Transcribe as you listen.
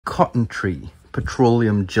Cotton tree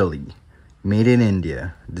petroleum jelly, made in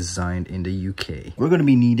India, designed in the UK. We're going to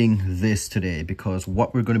be needing this today because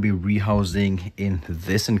what we're going to be rehousing in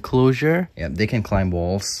this enclosure, yeah, they can climb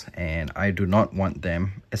walls and I do not want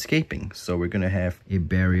them escaping. So we're going to have a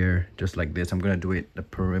barrier just like this. I'm going to do it the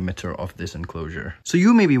perimeter of this enclosure. So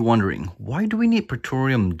you may be wondering, why do we need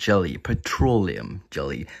petroleum jelly? Petroleum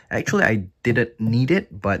jelly. Actually, I didn't need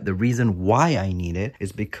it, but the reason why I need it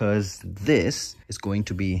is because this is going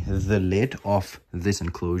to be the lid of this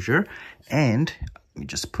enclosure. And let me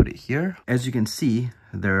just put it here. As you can see,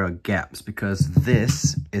 there are gaps because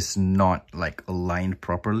this is not like aligned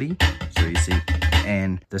properly. So you see,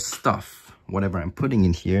 and the stuff, whatever I'm putting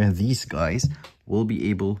in here, these guys will be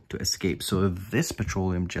able to escape. So this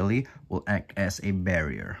petroleum jelly will act as a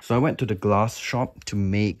barrier. So I went to the glass shop to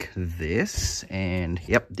make this, and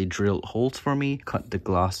yep, they drilled holes for me, cut the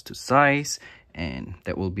glass to size, and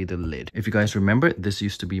that will be the lid. If you guys remember, this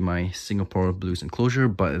used to be my Singapore Blues enclosure,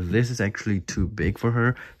 but this is actually too big for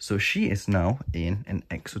her. So she is now in an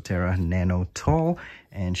Exoterra Nano Tall,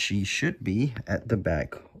 and she should be at the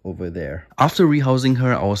back over there. After rehousing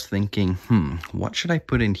her, I was thinking, what should I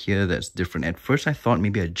put in here that's different? At first, I thought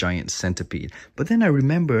maybe a giant centipede, but then I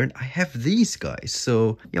remembered I have these guys.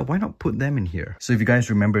 So yeah, why not put them in here? So if you guys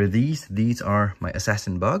remember these are my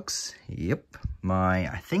assassin bugs. Yep. My,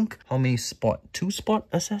 I think, how many spot? 2-spot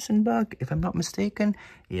assassin bug, if I'm not mistaken.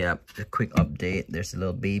 Yeah, a quick update. There's a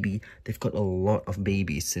little baby. They've got a lot of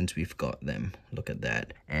babies since we've got them. Look at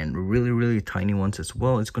that. And really tiny ones as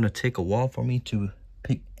well. It's going to take a while for me to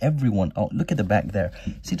pick everyone out. Look at the back there.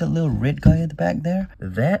 See the little red guy at the back there?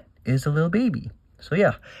 That is a little baby. So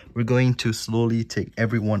yeah, we're going to slowly take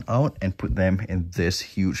everyone out and put them in this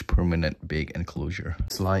huge permanent big enclosure.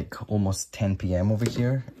 It's like almost 10 p.m. over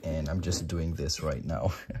here and I'm just doing this right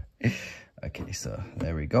now. Okay, so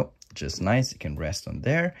there we go. Just nice, it can rest on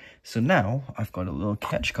there. So now I've got a little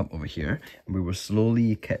catch cup over here and we will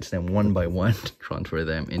slowly catch them one by one, transfer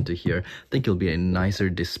them into here. I think it'll be a nicer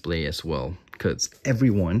display as well because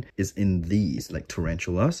everyone is in these like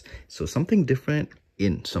tarantulas. So something different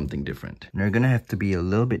in something different. And you're gonna have to be a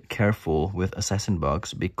little bit careful with assassin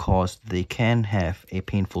bugs because they can have a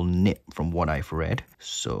painful nip from what I've read.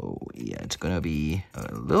 So yeah, it's gonna be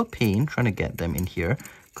a little pain trying to get them in here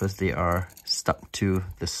because they are stuck to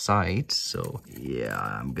the sides. So yeah,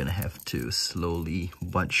 I'm gonna have to slowly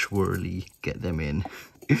but surely get them in.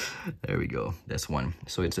 There we go. That's one.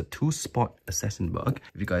 So it's a 2-spot assassin bug.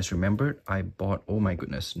 If you guys remember, I bought, oh my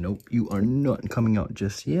goodness, nope, you are not coming out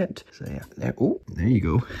just yet. So yeah, there, oh, there you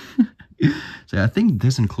go. So yeah, I think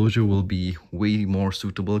this enclosure will be way more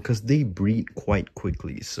suitable because they breed quite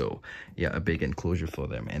quickly. So yeah, a big enclosure for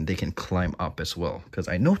them, and they can climb up as well because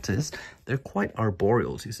I noticed they're quite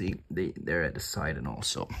arboreals. You see, they're at the side and all,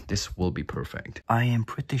 so this will be perfect. I am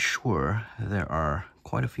pretty sure there are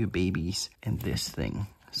quite a few babies in this thing.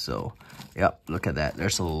 So yeah, look at that,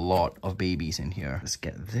 there's a lot of babies in here. Let's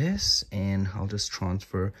get this and I'll just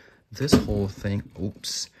transfer this whole thing,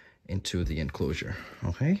 oops, into the enclosure.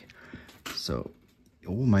 Okay, so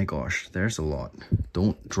oh my gosh, there's a lot.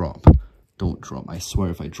 Don't drop, I swear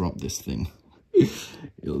if I drop this thing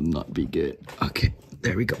it'll not be good. Okay,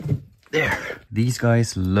 there we go. There, these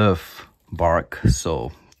guys love bark,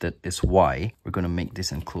 so that is why we're gonna make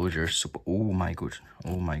this enclosure super. Oh my gosh,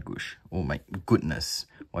 oh my gosh, oh my goodness,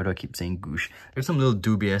 why do I keep saying goosh? There's some little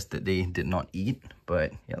dubious that they did not eat,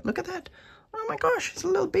 but yeah, look at that. Oh my gosh, it's a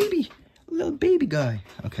little baby guy.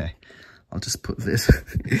 Okay, I'll just put this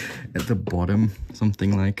at the bottom,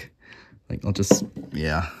 something like I'll just,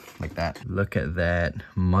 yeah, like that. Look at that,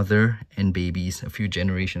 mother and babies, a few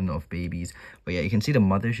generations of babies. But yeah, you can see the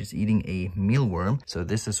mother, she's eating a mealworm. So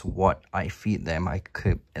this is what I feed them. I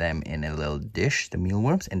cook them in a little dish, the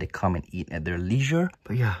mealworms, and they come and eat at their leisure.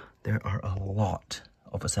 But yeah, there are a lot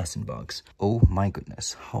of assassin bugs. Oh my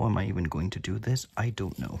goodness, how am I even going to do this? I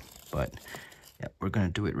don't know, but yeah, we're gonna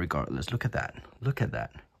do it regardless. Look at that, look at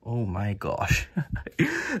that. Oh my gosh.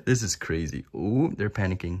 This is crazy. Oh, they're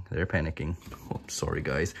panicking. Oh, sorry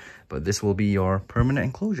guys, but this will be your permanent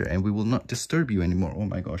enclosure and we will not disturb you anymore. Oh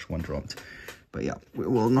my gosh, one dropped. But yeah, we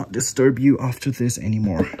will not disturb you after this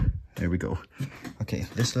anymore. There we go. Okay,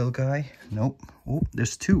 this little guy, nope. Oh,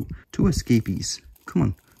 there's two escapees. Come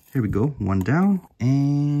on, here we go. One down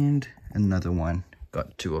and another one.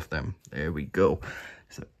 Got 2 of them. There we go.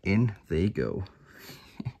 So in they go.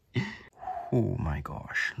 Oh my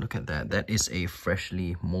gosh, look at that. That is a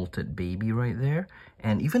freshly molted baby right there.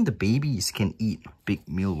 And even the babies can eat big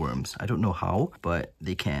mealworms. I don't know how, but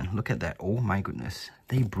they can. Look at that. Oh my goodness.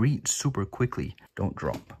 They breed super quickly. Don't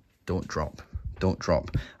drop. Don't drop. Don't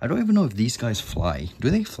drop. I don't even know if these guys fly. Do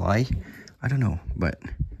they fly? I don't know, but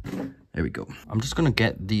There we go. I'm just gonna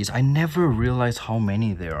get these. I never realized how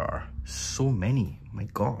many there are. So many. My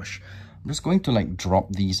gosh. I'm just going to like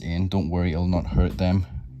drop these in. Don't worry, it'll not hurt them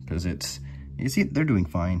because it's, you see, they're doing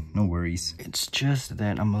fine. No worries. It's just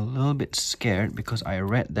that I'm a little bit scared because I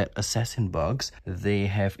read that assassin bugs, they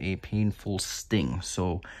have a painful sting.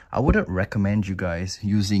 So I wouldn't recommend you guys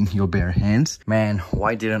using your bare hands. Man,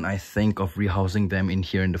 why didn't I think of rehousing them in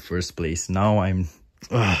here in the first place? Now I'm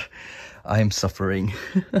suffering.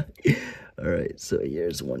 Alright, so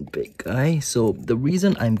here's one big guy. So the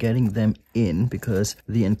reason I'm getting them in, because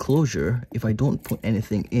the enclosure, if I don't put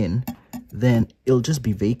anything in, then it'll just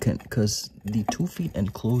be vacant because the 2 feet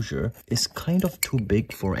enclosure is kind of too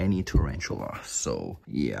big for any tarantula. So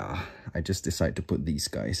yeah, I just decided to put these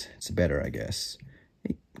guys. It's better, I guess.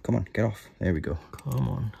 Hey, come on, get off. There we go. Come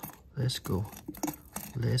on, let's go.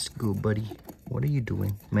 Let's go, buddy. What are you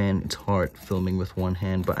doing? Man, it's hard filming with one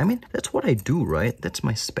hand, but I mean, that's what I do, right? That's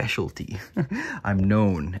my specialty. I'm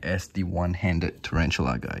known as the one-handed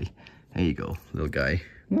tarantula guy. There you go, little guy.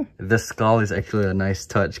 The skull is actually a nice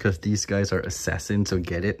touch because these guys are assassins, so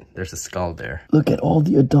get it? There's a skull there. Look at all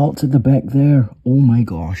the adults at the back there. Oh my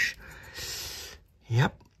gosh.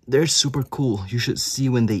 Yep, they're super cool. You should see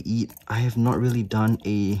when they eat. I have not really done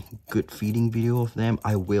a good feeding video of them.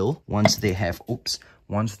 I will once they have,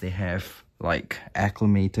 once they have like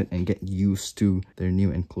acclimated and get used to their new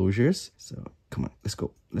enclosures. So come on, let's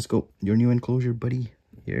go. Let's go. Your new enclosure, buddy.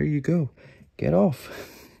 Here you go. Get off.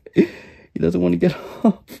 He doesn't want to get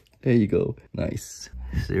off. There you go. Nice.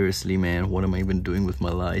 Seriously, man, what am I even doing with my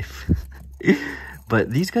life? But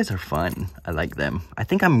these guys are fun. I like them. I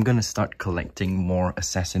think I'm gonna start collecting more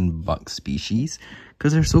assassin bug species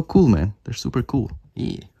because they're so cool, man. They're super cool.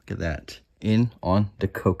 Yeah, look at that. In on the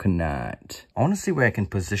coconut. I want to see where I can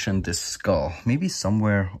position this skull. Maybe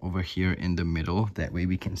somewhere over here in the middle. That way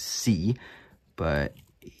we can see. But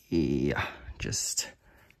yeah, just...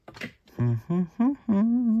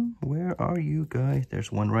 Where are you guys?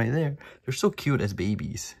 There's one right there. They're so cute as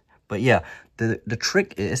babies. But yeah, the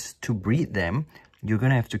trick is to breed them. You're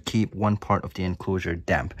gonna have to keep one part of the enclosure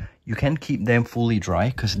damp. You can keep them fully dry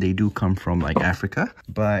because they do come from like Africa.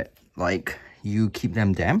 But like you keep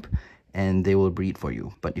them damp and they will breed for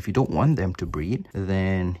you. But if you don't want them to breed,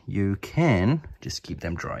 then you can just keep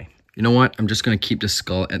them dry. You know what? I'm just gonna keep the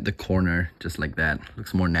skull at the corner, just like that.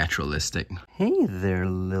 Looks more naturalistic. Hey there,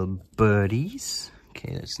 little buddies.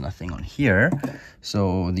 Okay, there's nothing on here.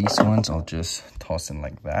 So these ones I'll just toss in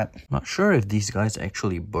like that. Not sure if these guys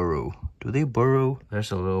actually burrow. Do they burrow?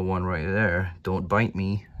 There's a little one right there. Don't bite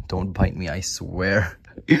me. Don't bite me, I swear.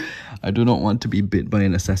 I do not want to be bit by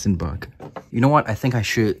an assassin bug. You know what? I think I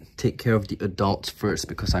should take care of the adults first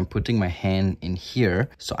because I'm putting my hand in here.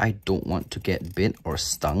 So I don't want to get bit or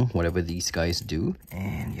stung, whatever these guys do.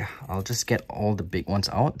 And yeah, I'll just get all the big ones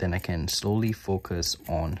out. Then I can slowly focus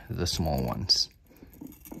on the small ones.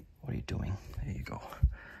 What are you doing? There you go.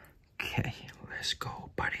 Okay, let's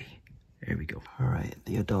go, buddy. There we go. All right,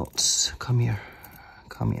 the adults, come here.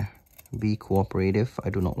 Come here. Be cooperative. I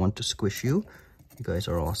do not want to squish you. You guys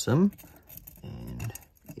are awesome. And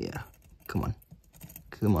yeah, come on.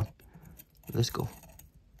 Come on. Let's go.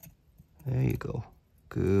 There you go.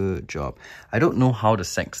 Good job. I don't know how to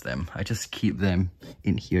sex them. I just keep them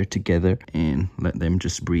in here together and let them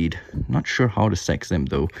just breed. Not sure how to sex them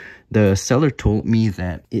though. The seller told me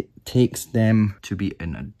that it takes them to be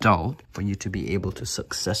an adult for you to be able to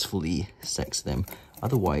successfully sex them.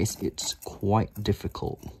 Otherwise, it's quite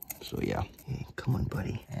difficult. So yeah, hey, come on,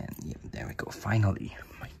 buddy. And yeah, there we go. Finally,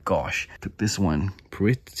 my gosh, took this one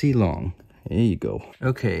pretty long. There you go.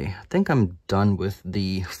 Okay, I think I'm done with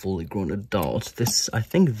the fully grown adults. I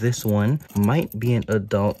think this one might be an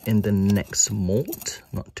adult in the next molt.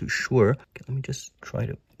 Not too sure. Okay, let me just try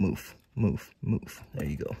to move. There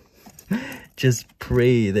you go. Just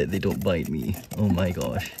pray that they don't bite me. Oh my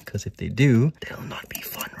gosh, because if they do, that'll not be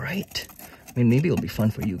fun, right? I mean, maybe it'll be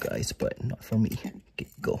fun for you guys, but not for me. Okay,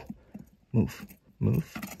 go. Move.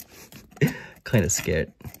 Kind of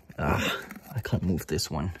scared. I can't move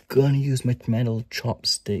this one. Gonna use my metal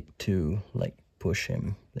chopstick to like push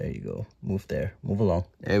him. There you go. Move there. Move along.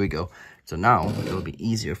 There we go. So now it'll be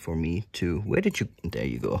easier for me to... There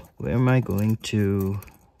you go. Where am I going to...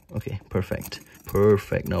 Okay, perfect.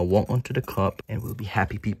 Now walk onto the cup and we'll be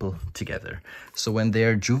happy people together. So when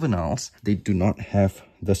they're juveniles, they do not have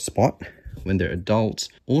the spot. When they're adults,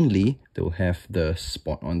 only they'll have the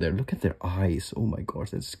spot on there. Look at their eyes. Oh my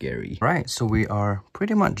gosh, that's scary. Right, so we are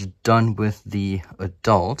pretty much done with the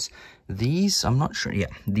adults. These, I'm not sure. Yeah,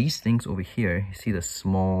 these things over here, you see the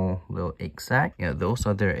small little egg sac? Yeah, those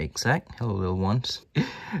are their egg sac. Hello, little ones.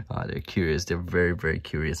 They're curious. They're very, very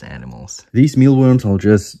curious animals. These mealworms, I'll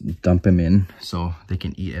just dump them in so they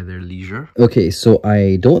can eat at their leisure. Okay, so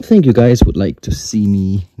I don't think you guys would like to see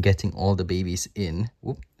me getting all the babies in.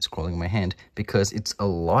 Whoop, it's crawling in my hand because it's a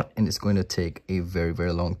lot and it's going to take a very,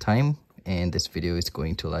 very long time. And this video is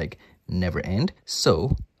going to like never end.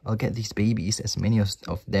 So I'll get these babies, as many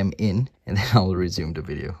of them in, and then I'll resume the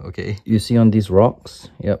video, okay? You see on these rocks,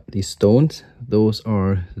 yep, these stones, those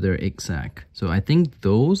are their egg sac. So I think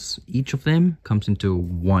those, each of them comes into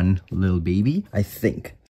one little baby, I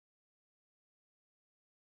think.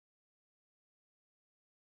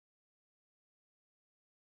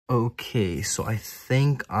 Okay, so I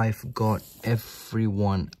think I've got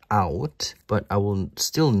everyone out, but I will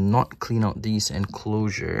still not clean out these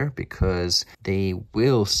enclosure because they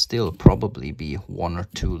will still probably be 1 or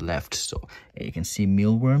 2 left. So you can see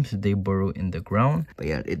mealworms, they burrow in the ground, but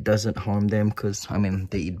yeah, it doesn't harm them because I mean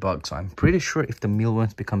they eat bugs. So I'm pretty sure if the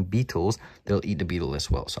mealworms become beetles, they'll eat the beetle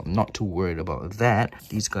as well. So I'm not too worried about that.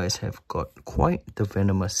 These guys have got quite the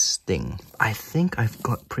venomous sting. I think I've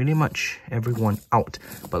got pretty much everyone out,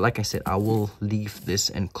 but like I said, I will leave this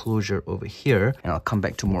enclosure over here and I'll come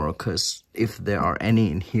back tomorrow because if there are any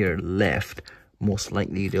in here left, most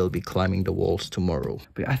likely they'll be climbing the walls tomorrow.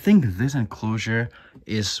 But I think this enclosure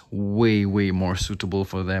is way more suitable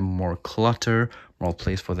for them, more clutter, more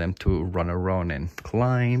place for them to run around and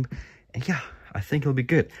climb. And yeah, I think it'll be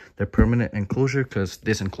good. They're permanent enclosure because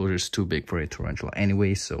this enclosure is too big for a tarantula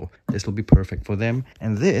anyway, so this will be perfect for them.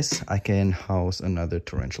 And this, I can house another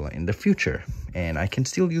tarantula in the future. And I can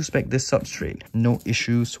still use back this substrate. No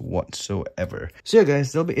issues whatsoever. So yeah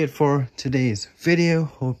guys, that'll be it for today's video.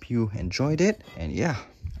 Hope you enjoyed it. And yeah,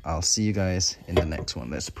 I'll see you guys in the next one.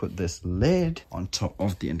 Let's put this lid on top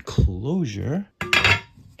of the enclosure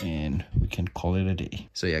and we can call it a day.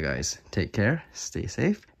 So yeah guys, take care, stay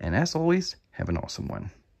safe, and as always, have an awesome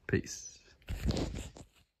one. Peace.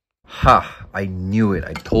 Ha! I knew it.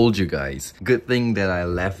 I told you guys. Good thing that I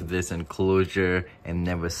left this enclosure and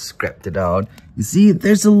never scrapped it out. You see,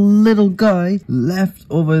 there's a little guy left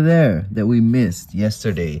over there that we missed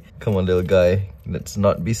yesterday. Come on, little guy. Let's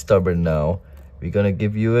not be stubborn now. We're gonna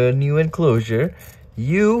give you a new enclosure.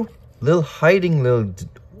 You, little hiding little...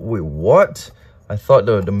 Wait, what? I thought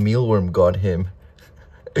the mealworm got him.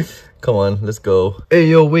 Come on, let's go. Hey,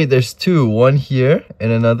 yo, wait, there's 2. One here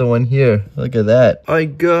and another one here. Look at that. I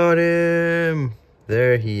got him.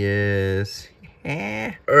 There he is.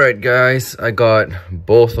 Alright, guys, I got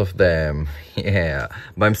both of them. Yeah,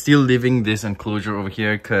 but I'm still leaving this enclosure over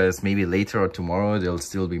here because maybe later or tomorrow there'll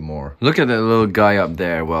still be more. Look at that little guy up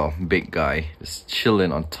there. Well, big guy. Just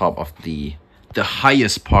chilling on top of the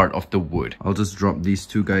highest part of the wood. I'll just drop these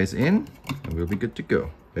 2 guys in and we'll be good to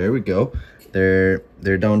go. There we go. They're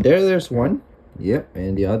down there. There's one. Yep,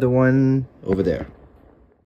 and the other one over there.